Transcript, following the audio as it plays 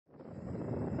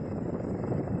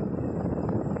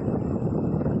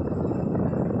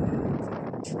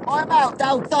I'm out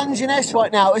down Dungeness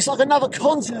right now. It's like another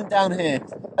continent down here.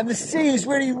 And the sea is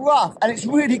really rough and it's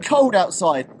really cold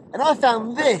outside. And I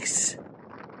found this.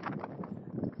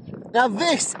 Now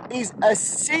this is a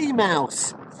sea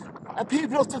mouse. And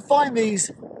people often find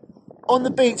these on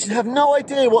the beach and have no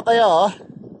idea what they are.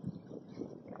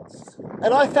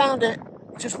 And I found it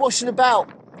just washing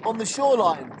about on the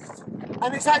shoreline.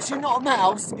 And it's actually not a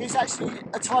mouse, it's actually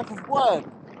a type of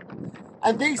worm.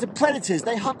 And these are predators.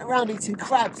 They hunt around eating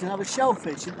crabs and other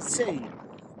shellfish in the sea.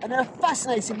 And they're a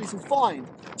fascinating little find.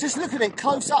 Just look at it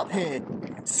close up here,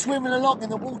 swimming along in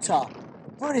the water.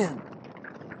 Brilliant.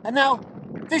 And now,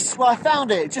 this is where I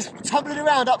found it, just tumbling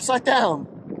around upside down.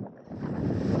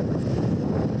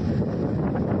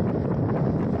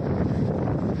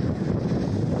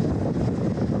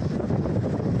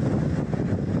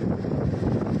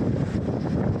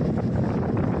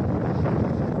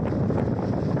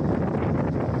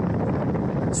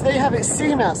 So there you have it,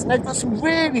 sea mouse, and they've got some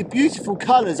really beautiful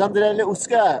colours under their little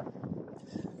skirt.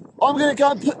 I'm going to go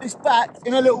and put this back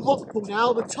in a little rock pool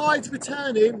now. The tide's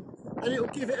returning and it'll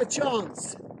give it a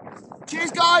chance.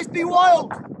 Cheers guys, be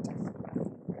wild!